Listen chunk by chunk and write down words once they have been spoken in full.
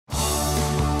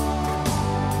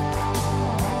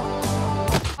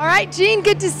All right, Gene,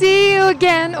 good to see you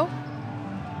again. Oh.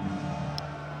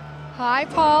 Hi,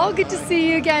 Paul. Good to see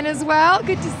you again as well.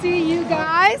 Good to see you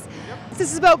guys.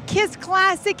 This is about Kiss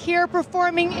Classic here,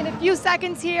 performing in a few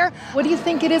seconds here. What do you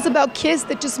think it is about Kiss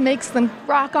that just makes them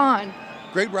rock on?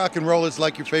 Great rock and roll is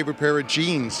like your favorite pair of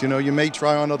jeans. You know, you may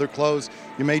try on other clothes,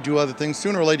 you may do other things.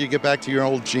 Sooner or later, you get back to your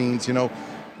old jeans. You know,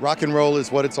 rock and roll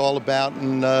is what it's all about,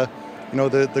 and you know,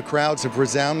 the crowds have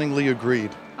resoundingly agreed.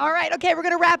 All right, okay, we're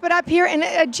gonna wrap it up here, and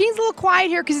Gene's a little quiet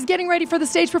here because he's getting ready for the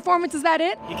stage performance. Is that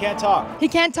it? He can't talk. He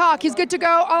can't talk. He's good to go.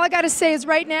 All I gotta say is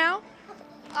right now,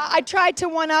 I tried to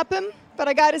one-up him, but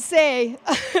I gotta say,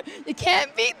 you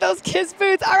can't beat those Kiss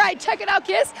boots. All right, check it out,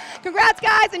 Kiss. Congrats,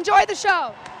 guys. Enjoy the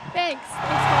show. Thanks.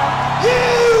 You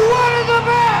wanted the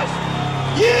best!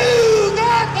 You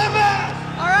got the best!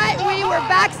 All right, we were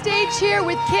backstage here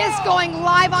with Kiss going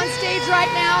live on stage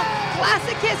right now.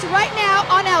 Classic Kiss right now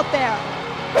on Out There.